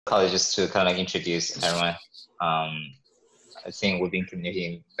call is just to kind of like introduce everyone. I think we've been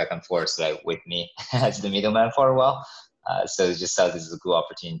communicating back and forth like with me as the middleman for a while. So just thought this is a good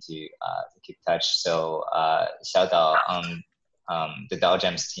opportunity to keep touch. So shout out on the Dow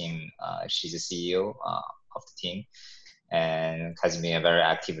Gems team. She's the CEO of the team and has been a very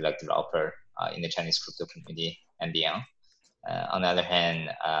active like developer in the Chinese crypto community and beyond. On the other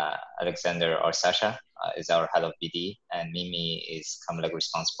hand, Alexander or Sasha is our head of BD, and Mimi is kind of like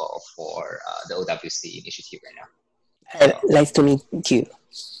responsible for the OWC initiative right now. Nice to meet you.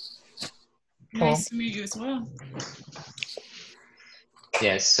 Nice to meet you as well.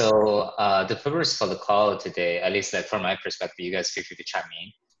 Yeah, so the purpose for the call today, at least like from my perspective, you guys feel free to chime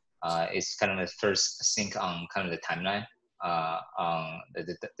in, is kind of the first think on kind of the timeline on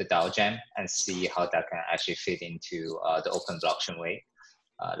the DAO Jam and see how that can actually fit into the open blockchain way,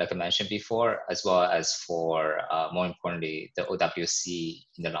 like I mentioned before, as well as for more importantly, the OWC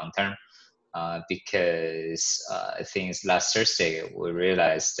in the long term. Because I think last Thursday we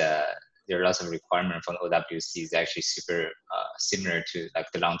realized that there are lots of requirements from OWC is actually super similar to like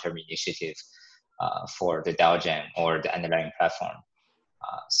the long-term initiative for the DAO Jam or the underlying platform.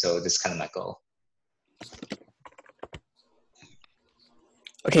 So this is kind of my goal.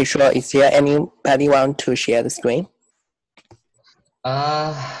 Okay, sure. Is there anybody want to share the screen?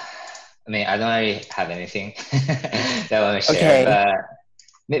 I mean, I don't really have anything that I want to share, but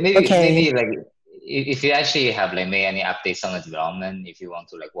maybe like if you actually have like made any updates on the development, if you want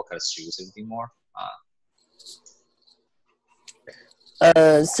to like walk us through a little bit more.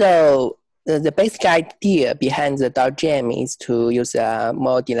 So the basic idea behind the DAO Jam is to use a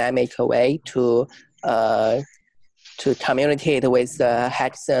more dynamic way to communicate with the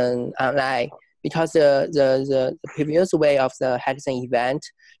hackathon online, because the previous way of the hackathon event,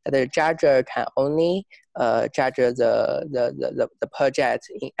 the judge can only judge the project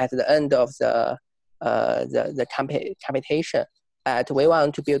at the end of the competition. But we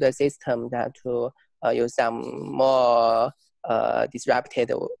want to build a system that to use some more disruptive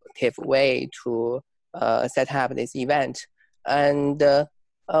way to set up this event. And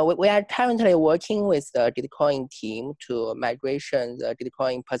we are currently working with the Gitcoin team to migration the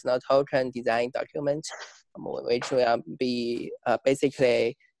Gitcoin personal token design document, which will be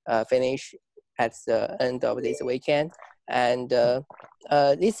basically finished at the end of this weekend. And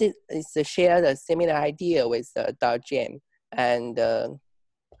this is shared a similar idea with the DAO Jam. And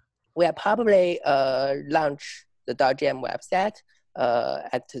we are probably launch the DAO Jam website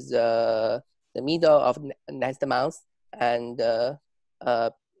at the middle of next month. And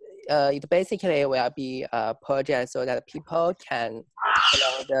it basically will be a project so that people can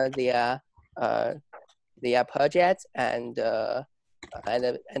upload their projects, and the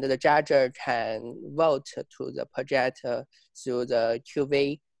judge can vote to the project through the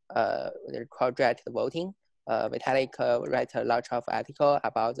QV, the project voting. Vitalik write a lot of article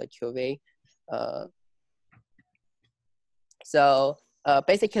about the QV. So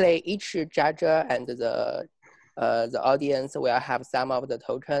basically, each judge and the audience will have some of the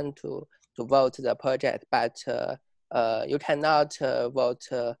token to vote the project, but you cannot vote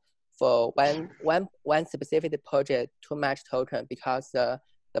for one specific project too much token, because the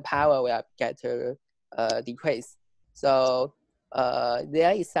power will get decreased. So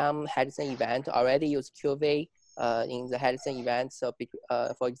there is some hackathon event already use QV in the hackathon event. So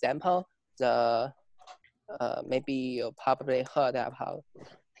for example, the maybe you probably heard about.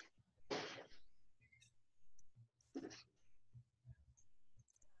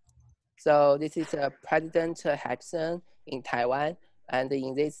 So this is a president hackathon in Taiwan, and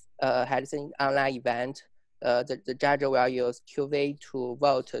in this hackathon online event, the judge will use QV to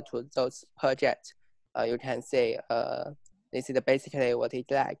vote to those projects. You can see this is basically what it's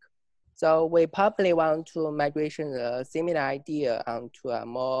like. So we probably want to migration a similar idea onto a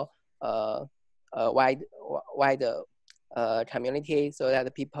more wider community, so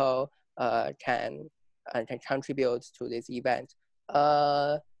that people can contribute to this event.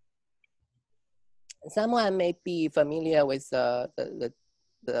 Someone may be familiar with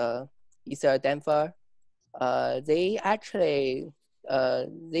the Ether Denver. They actually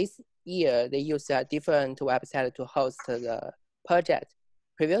this year they use a different website to host the project.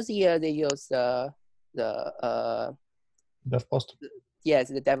 Previous year they used the DevPost. Yes,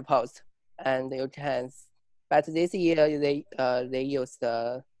 the DevPost, and you can. But this year they use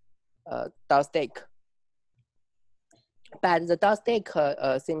the DAOstake. But the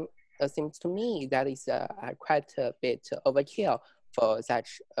DAOstake seems to me that is quite a bit overkill for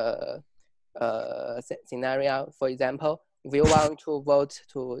such scenario. For example, if you want to vote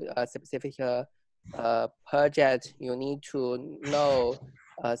to a specific project, you need to know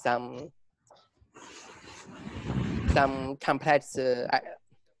some complex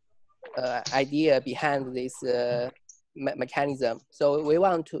idea behind this mechanism. So we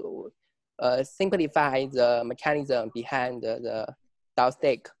want to simplify the mechanism behind the DAO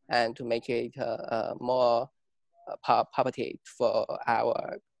stake and to make it more property for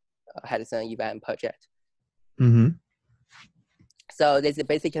our Hudson event project. Mm-hmm. So this is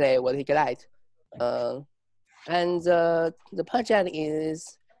basically what we get. And the project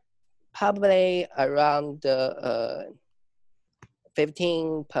is probably around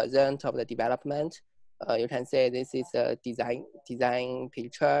 15% of the development. You can say this is a design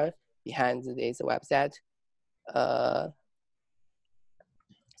picture behind this website.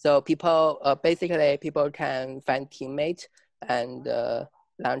 So basically people can find teammates and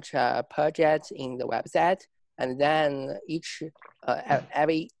launch a project in the website, and then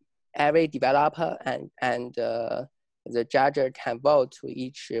every developer and the judge can vote to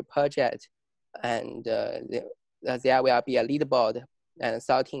each project, and there will be a leaderboard and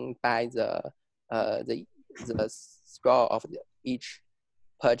sorting by the score of each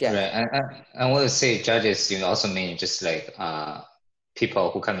project. Right, and when you say judges, you also mean just like people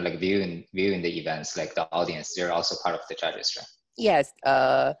who kind of like viewing the events, like the audience. They're also part of the judges, right? Yes.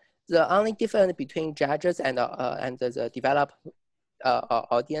 The only difference between judges and the developer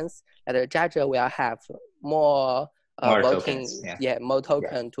audience, that the judge will have more voting, tokens, more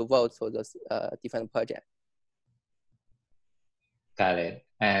token to vote for those different projects. Got it.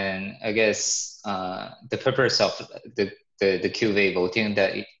 And I guess the purpose of the QA voting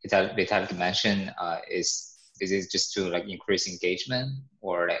that Vitalik mentioned is it just to like increase engagement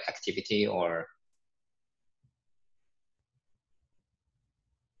or like activity or?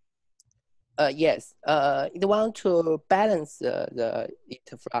 Yes, it want to balance it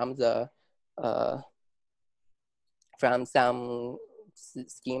from some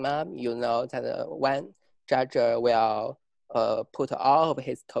schema. You know that one judge will put all of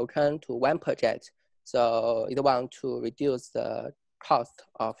his token to one project, so it want to reduce the cost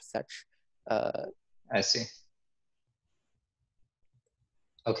of such. I see.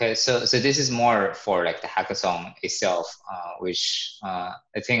 Okay, so this is more for like the hackathon itself, which I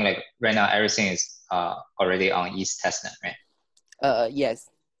think like right now everything is already on East testnet, right? Yes.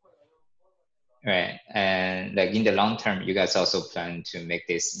 Right, and like in the long term, you guys also plan to make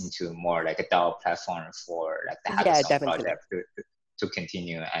this into more like a DAO platform for like the hackathon project to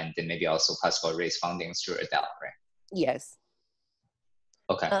continue, and then maybe also possible raise funding through a DAO, right? Yes.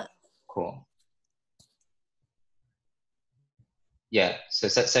 Okay, cool. Yeah, so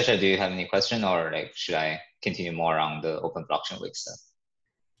Sasha, do you have any question, or like should I continue more on the Open Blockchain Week stuff?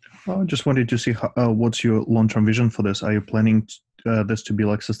 I just wanted to see what's your long-term vision for this. Are you planning this to be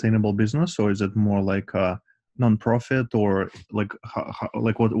like sustainable business, or is it more like a non-profit, or like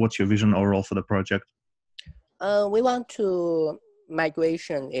what's your vision overall for the project? We want to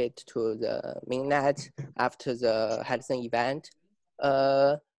migration it to the mainnet after the Hudson event.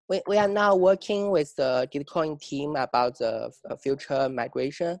 We are now working with the Gitcoin team about the future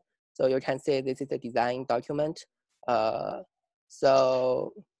migration. So you can see this is a design document.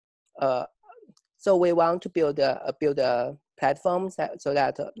 So we want to build a platform so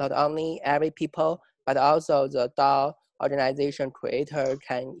that not only every people, but also the DAO organization creator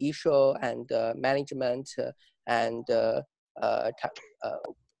can issue and management and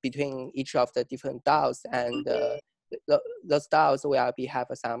between each of the different DAOs, and those DAOs will have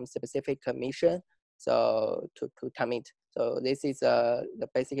some specific mission so to commit. So this is the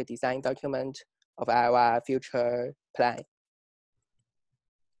basic design document of our future plan.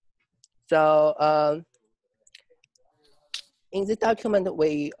 So in this document,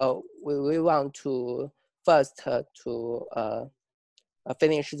 we want to first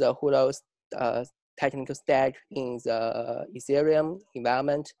finish the Hulu's technical stack in the Ethereum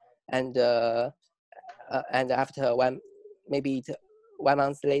environment, and after maybe 1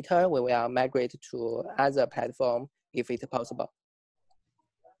 month later, we will migrate to other platform if it's possible.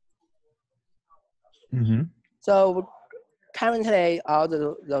 Mm-hmm. So currently, all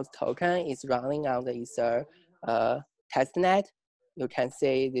those tokens is running on the Ether testnet. You can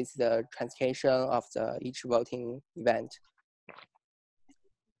see this is the transcription of each voting event.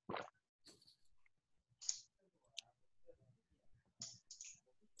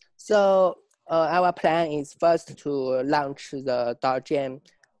 So our plan is first to launch the DAOGEM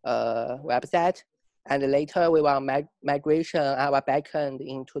website, and later we will migration our backend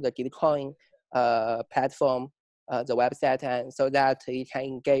into the Gitcoin platform, the website, and so that it can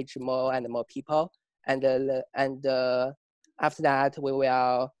engage more and more people. And after that, we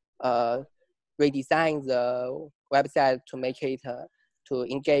will redesign the website to make it to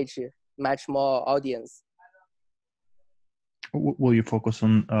engage much more audience. Will you focus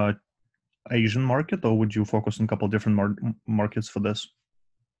on Asian market, or would you focus on a couple different markets for this?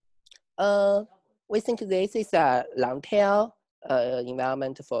 We think this is a long tail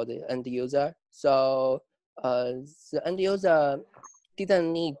environment for the end user. So the end user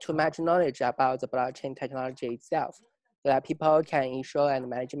didn't need too much knowledge about the blockchain technology itself. So that people can issue and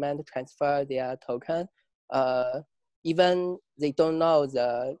management transfer their token. Even they don't know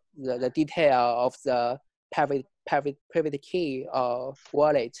the detail of the private key or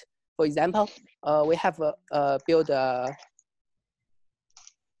wallet. For example, we have built a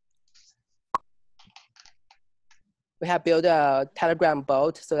Telegram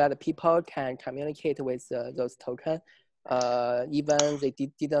bot so that people can communicate with those tokens, even they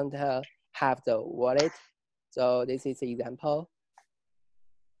didn't have the wallet. So this is an example.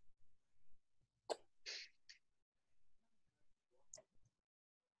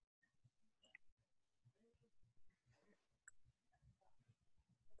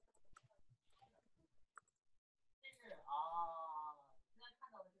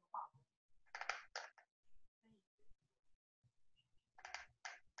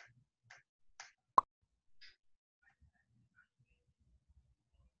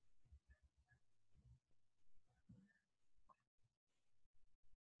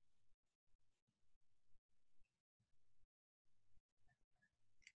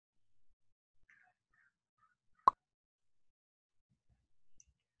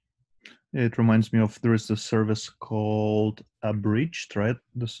 It reminds me of, there is a service called Abridged, right?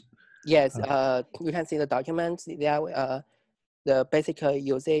 This. Yes, you can see the documents there. The basic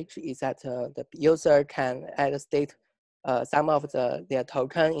usage is that the user can add state some of their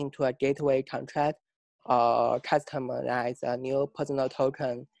token into a gateway contract or customize a new personal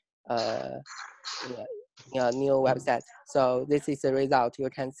token in a new website. So this is the result. You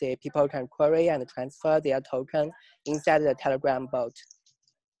can see people can query and transfer their token inside the Telegram bot.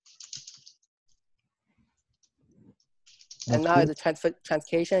 And now the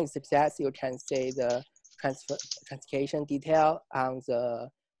transcation is success. You can see the transcation detail on the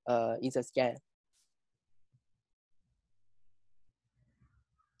Etherscan.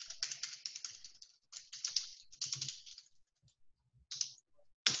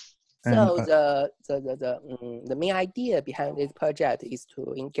 So the main idea behind this project is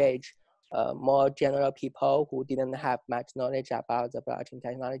to engage more general people who didn't have much knowledge about the blockchain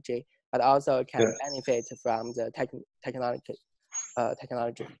technology, but also can benefit from the technology.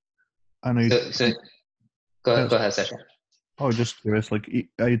 I know. Go ahead, Sasha. Oh, just curious. Like,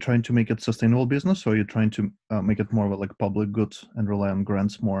 are you trying to make it sustainable business, or are you trying to make it more of a like public good and rely on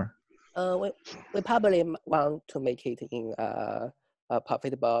grants more? We probably want to make it in a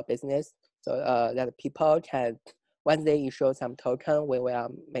profitable business, so that people can, once they issue some token, we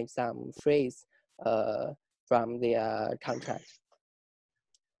will make some freeze from their contract.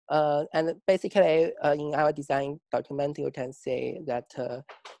 And basically, in our design document, you can see that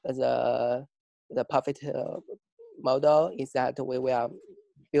the profit model is that we will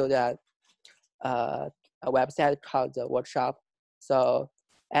build a website called the workshop. So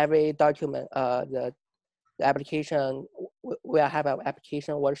every document, the application will have an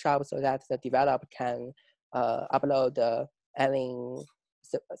application workshop so that the developer can upload any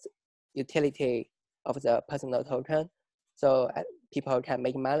utility of the personal token, so people can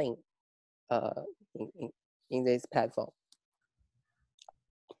make money in this platform.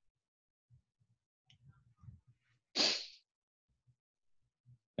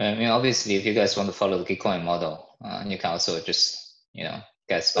 I mean, obviously, if you guys want to follow the Gitcoin model, you can also just,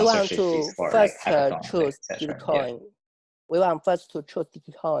 get sponsorship fees for like hackathon, choose Gitcoin. We want first to choose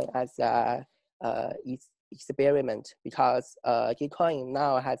Gitcoin as a experiment, because Gitcoin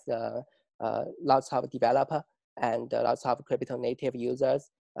now has lots of developer and lots of crypto native users.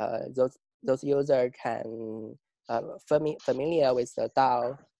 Those users can familiar with the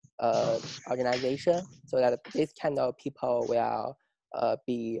DAO organization, so that this kind of people will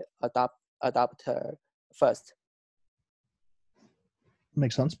be adopter first.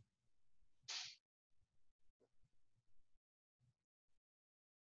 Makes sense.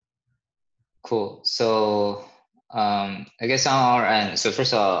 Cool. So I guess on our end, so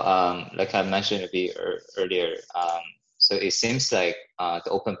first of all, like I mentioned a bit earlier, so it seems like the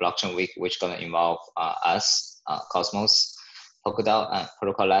Open Blockchain Week, which is going to involve us, Cosmos, Polkadot, and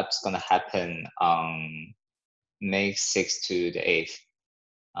Protocol Labs, going to happen on May 6th to the 8th.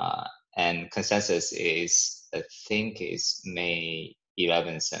 And consensus is, I think, is May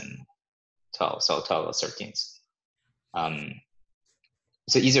 11th and 12th, so 12th or 13th.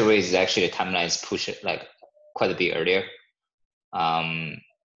 So either way, is actually the timeline is pushed like quite a bit earlier. I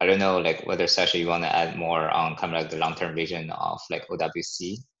don't know like whether Sasha you want to add more on kind of like the long-term vision of like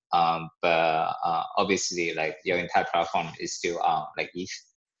OWC. But obviously like your entire platform is still on like ETH.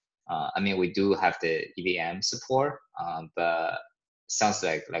 I mean, we do have the EVM support, but sounds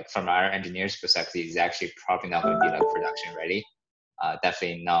like from our engineers' perspective, it's actually probably not going to be like production ready.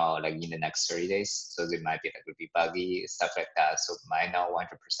 Definitely not like in the next 30 days. So it might be like would be buggy stuff like that. So it might not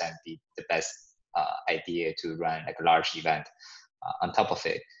 100% be the best idea to run like a large event on top of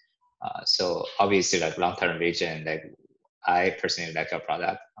it. So obviously like long-term vision, like I personally like your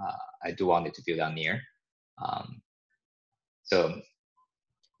product. I do want it to build on near. So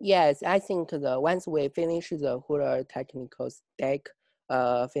Yes, I think once we finish the whole technical stack,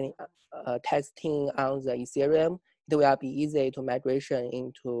 testing on the Ethereum, it will be easy to migration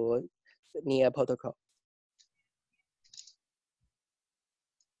into near protocol.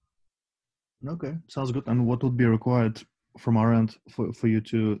 Okay, sounds good. And what would be required from our end for you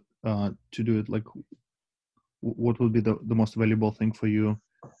to do it? Like, what would be the most valuable thing for you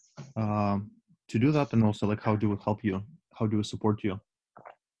to do that? And also, like, how do we help you? How do we support you?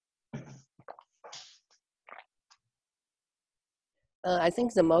 I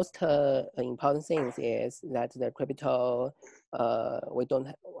think the most important thing is that the crypto, we don't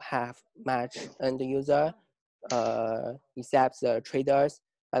have much end user except the traders,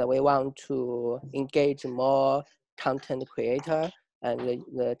 but we want to engage more content creator and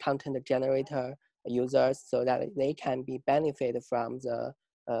the content generator users so that they can be benefit from the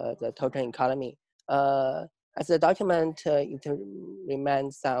token economy. As a document, it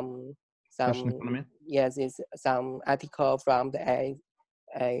remains some Fashion economy? yes, it's some article from the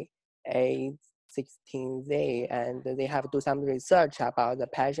A16Z, and they have do some research about the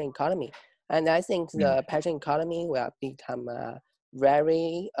passion economy. And I think the passion economy will become a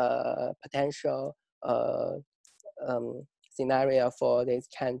very potential scenario for this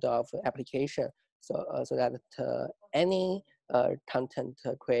kind of application. So that any content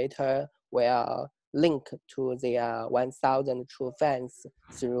creator will link to their 1,000 true fans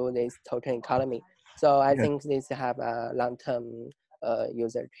through this token economy. So I think this have a long-term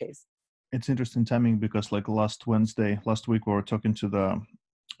user case. It's interesting timing because like last week, we were talking to the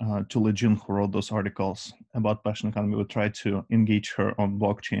to Lejin, who wrote those articles about passion economy. We tried to engage her on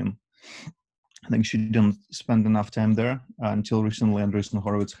blockchain. I think she didn't spend enough time there until recently. Andreessen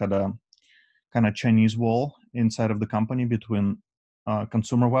Horowitz had a kind of Chinese wall inside of the company between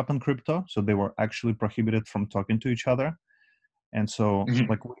consumer web and crypto. So they were actually prohibited from talking to each other. And so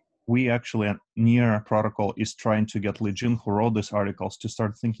like we actually at Near Protocol is trying to get Lejin, who wrote these articles, to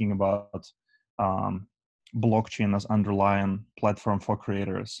start thinking about blockchain as underlying platform for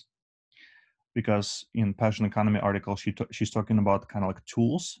creators. Because in Passion Economy article, she's talking about kind of like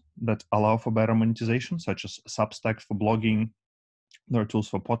tools that allow for better monetization, such as Substack for blogging. There are tools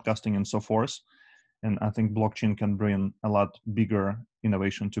for podcasting and so forth. And I think blockchain can bring a lot bigger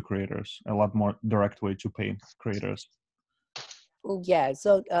innovation to creators, a lot more direct way to pay creators. Yeah,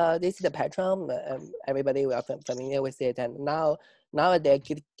 so this is the Patreon. Everybody will be familiar with it. And nowadays,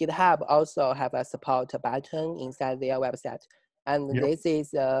 GitHub also have a support button inside their website. And this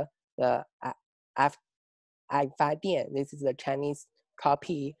is the iFidian. This is the Chinese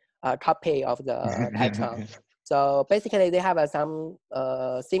copy of the Patreon. So basically, they have some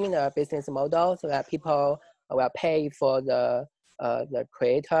similar business model so that people will pay for the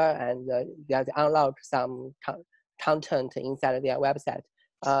creator and they unlock some content inside their website.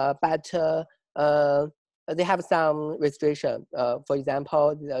 But they have some restriction. For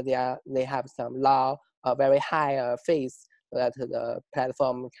example, they have some law, very high fees so that the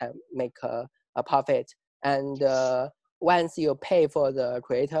platform can make a profit. And once you pay for the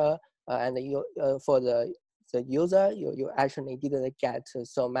creator and you for the user, you actually didn't get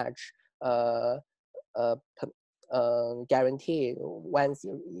so much guarantee. Once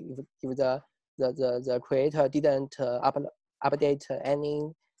if the creator didn't update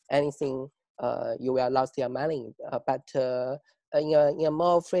anything, you will lose your money. But in a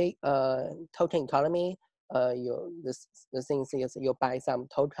more free token economy, the thing is you buy some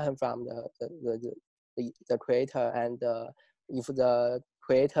token from the creator, and if the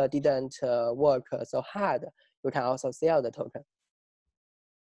creator didn't work so hard, you can also sell the token.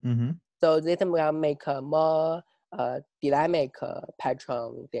 Mm-hmm. So this will make a more dynamic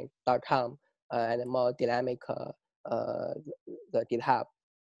Patreon.com and more dynamic the GitHub.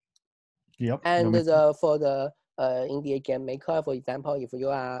 Yep. And for the indie game maker, for example, if you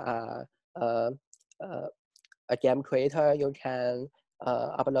are a game creator, you can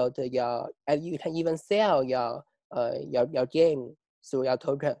upload and you can even sell your game through your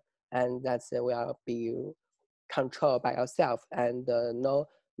token, and that will be control by yourself, and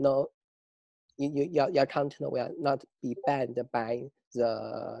your content will not be banned by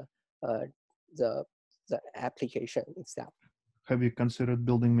the application itself. Have you considered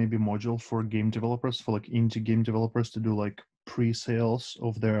building maybe module for game developers, for like indie game developers to do like pre-sales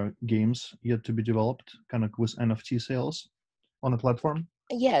of their games yet to be developed, kind of with NFT sales on the platform?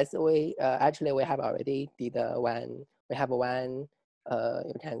 Yes, we actually we have already did one. We have one.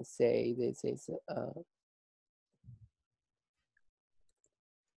 You can say this is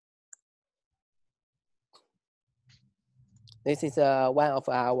one of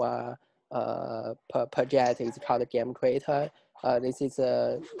our project is called Game Creator. This is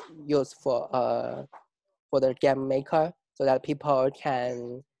used for the game maker, so that people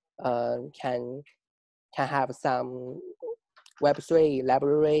can have some Web3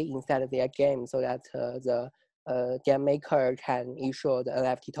 library inside of their game, so that the game maker can issue the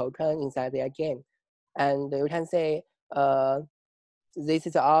NFT token inside their game. And you can say this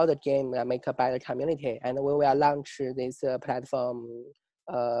is all the game made by the community, and we will launch this platform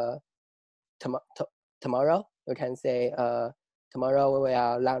tomorrow. You can say tomorrow we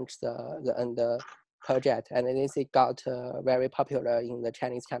will launch the project, and this got very popular in the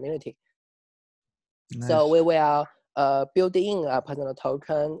Chinese community. Nice. So we will build in a personal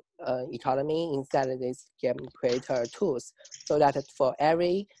token economy inside this game creator tools, so that for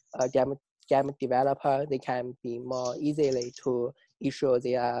every game developer, they can be more easily to issue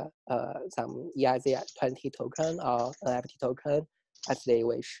their some ERC20 token or NFT token as they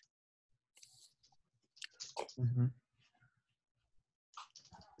wish. Mm-hmm.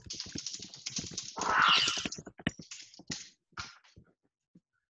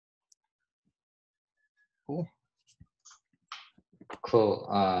 Cool. Cool.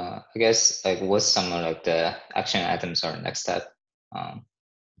 I guess like what's some of like the action items or next step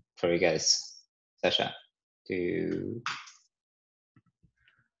for you guys, Sasha?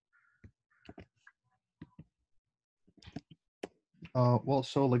 Well,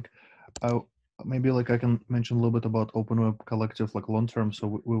 so like, maybe like I can mention a little bit about Open Web Collective, like long term.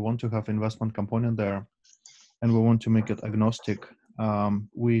 So we want to have investment component there, and we want to make it agnostic.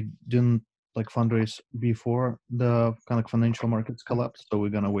 We didn't like fundraise before the kind of financial markets collapsed, so we're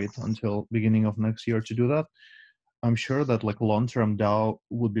gonna wait until beginning of next year to do that. I'm sure that like long-term DAO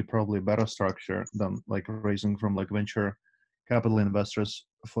would be probably a better structure than like raising from like venture capital investors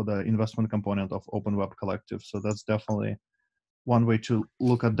for the investment component of Open Web Collective. So that's definitely one way to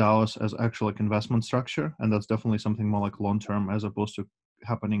look at DAOs as actual like investment structure, and that's definitely something more like long-term as opposed to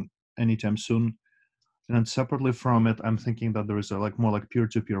happening anytime soon. And then separately from it, I'm thinking that there is a like more like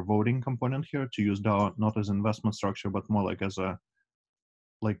peer-to-peer voting component here to use DAO not as investment structure, but more like as a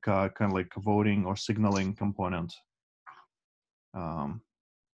like kind of like voting or signaling component. I'm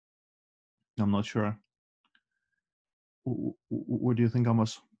not sure. What do you think,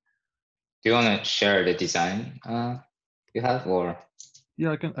 Amos? Do you want to share the design you have, or?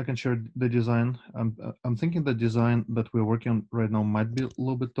 Yeah, I can share the design. I'm thinking the design that we're working on right now might be a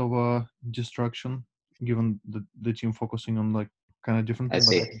little bit of a distraction, given the team focusing on like kind of different things.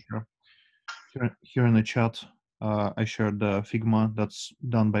 I see. Here in the chat, I shared the Figma that's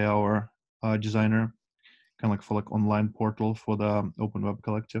done by our designer, kind of like for like online portal for the Open Web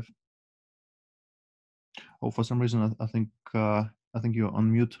Collective. Oh, for some reason, I think you're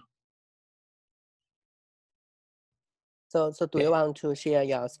on mute. So do you want to share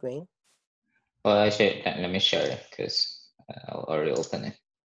your screen? Well, actually, let me share it because I'll already open it.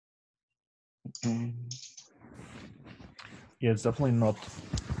 Yeah, it's definitely not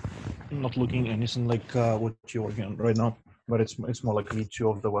looking anything like what you're working on right now, but it's more like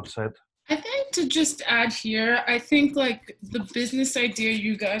V2 of the website. I think to just add here, I think like the business idea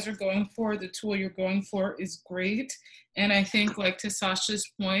you guys are going for, the tool you're going for is great. And I think like to Sasha's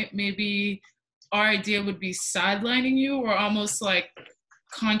point, maybe our idea would be sidelining you or almost like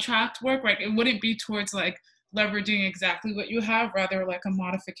contract work, right? It wouldn't be towards like leveraging exactly what you have, rather like a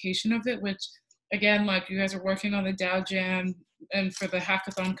modification of it, which again, like you guys are working on the DAO Jam and for the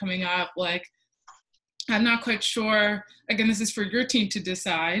hackathon coming up, like I'm not quite sure, again, this is for your team to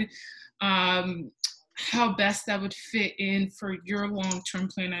decide, how best that would fit in for your long-term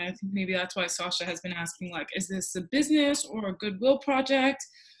plan. And I think maybe that's why Sasha has been asking, like, is this a business or a goodwill project?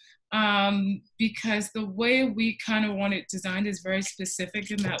 Because the way we kind of want it designed is very specific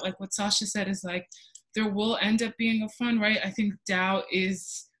in that, like what Sasha said is like, there will end up being a fund, right? I think DAO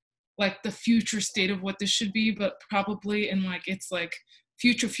is like the future state of what this should be, but probably in like, it's like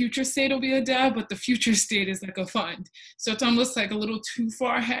future state will be a DAO, but the future state is like a fund. So it's almost like a little too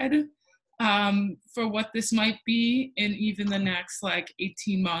far ahead for what this might be in even the next like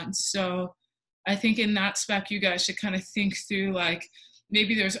 18 months. So I think in that spec, you guys should kind of think through like,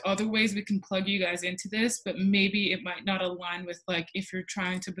 maybe there's other ways we can plug you guys into this, but maybe it might not align with like, if you're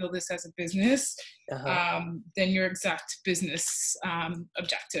trying to build this as a business, then your exact business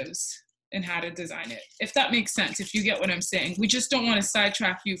objectives and how to design it. If that makes sense, if you get what I'm saying. We just don't want to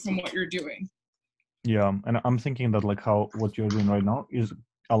sidetrack you from what you're doing. Yeah, and I'm thinking that like how what you're doing right now is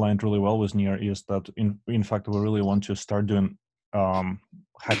aligned really well with Near, is that in fact we really want to start doing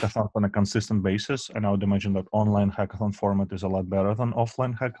hackathon on a consistent basis, and I would imagine that online hackathon format is a lot better than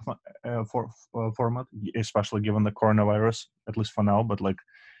offline hackathon format, especially given the coronavirus, at least for now. But like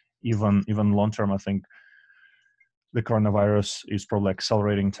even long term, I think the coronavirus is probably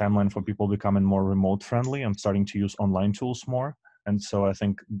accelerating timeline for people becoming more remote friendly and starting to use online tools more. And so I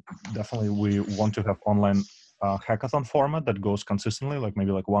think definitely we want to have online hackathon format that goes consistently, like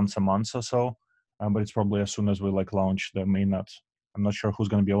maybe like once a month or so. But it's probably as soon as we like launch the mainnet. I'm not sure who's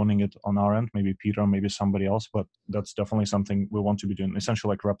going to be owning it on our end, maybe Peter, maybe somebody else, but that's definitely something we want to be doing,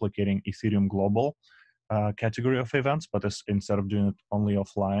 essentially like replicating Ethereum global category of events, but instead of doing it only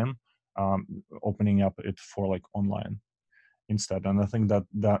offline, opening up it for like online instead. And I think that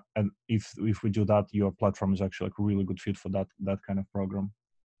and if we do that, your platform is actually like a really good fit for that kind of program.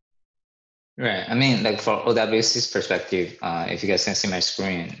 Right. I mean, like for OWC's perspective, if you guys can see my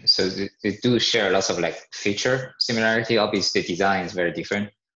screen, so they do share lots of like feature similarity. Obviously, the design is very different.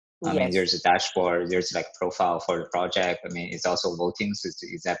 I mean, there's a dashboard, there's like profile for the project. I mean, it's also voting, so it's the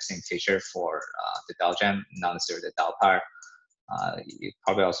exact same feature for the DAO Jam, not necessarily the DAO part. You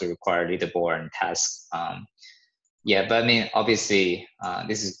probably also require leaderboard and tasks. Yeah, but I mean, obviously,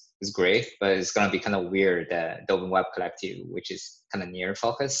 this is great, but it's gonna be kind of weird that the Open Web Collective, which is kind of Near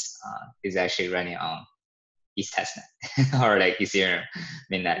focus, is actually running on ETH testnet or like Ethereum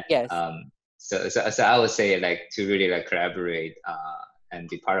mainnet. Yes. So I would say like to really like collaborate and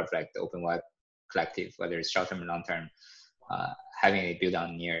be part of like the Open Web Collective, whether it's short term or long term, having it built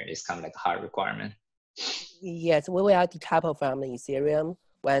on Near is kind of like a hard requirement. Yes, we will decouple from the Ethereum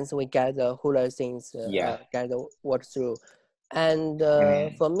once we get the whole things get the work through. And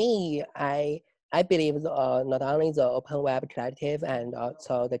for me, I believe not only the Open Web Collective and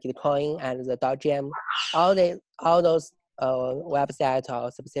also the Gitcoin and the DAO Jam, all those websites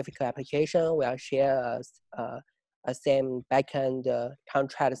or specific application will share a same backend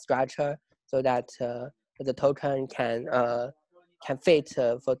contract structure, so that the token can fit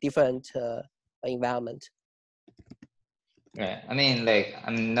for different environment. Right. I mean, like,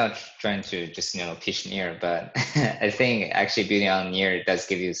 I'm not trying to just, pitch Near, but I think actually building on Near does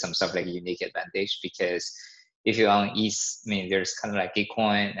give you some sort of like unique advantage, because if you're on ETH, I mean, there's kind of like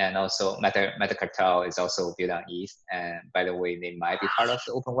Gitcoin, and also Metacartel is also built on ETH. And by the way, they might be part of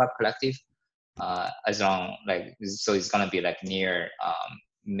the Open Web Collective. As long like, so it's gonna be like Near,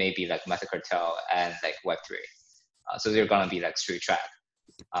 maybe like Metacartel and like Web3. So they're gonna be like 3-track.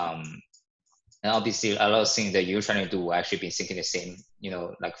 And obviously, a lot of things that you're trying to do will actually be thinking the same,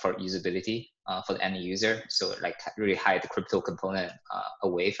 like for usability for the end user. So like really hide the crypto component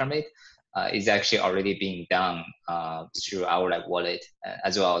away from it is actually already being done through our like wallet,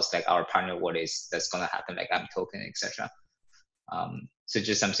 as well as like our partner wallets. That's gonna happen like Token, etc. So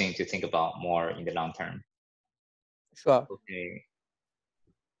just something to think about more in the long term. Sure. Okay.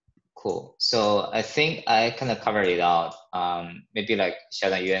 Cool. So I think I kind of covered it out. Maybe like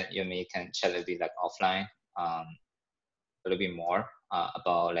Sheldon, you and me can chat a little bit like offline, a little bit more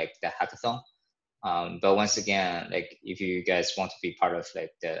about like the hackathon. But once again, like if you guys want to be part of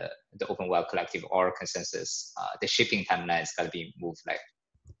like the Open Web Collective or consensus, the shipping timeline is got to be moved like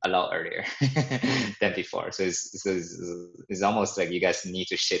a lot earlier than before. So it's almost like you guys need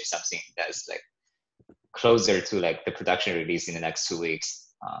to ship something that's like closer to like the production release in the next 2 weeks.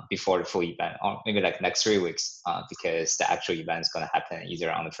 Before the full event, or maybe like next 3 weeks, because the actual event is going to happen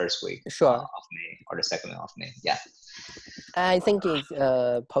either on the first week of May or the second week of May. Yeah, I think it's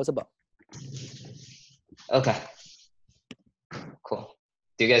possible. Okay, cool.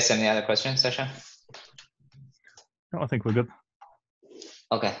 Do you guys have any other questions, Sasha? No, I think we're good.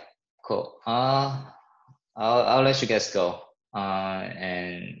 Okay, cool. I'll let you guys go.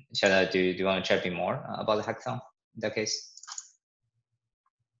 And Shada, do you want to chat a bit more about the hackathon in that case?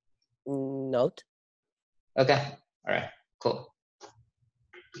 Note. Okay. All right. Cool.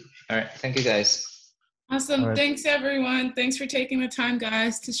 All right. Thank you, guys. Awesome. Right. Thanks, everyone. Thanks for taking the time,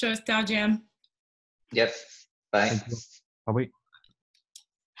 guys, to show us DAO Jam. Yep. Bye. Bye-bye.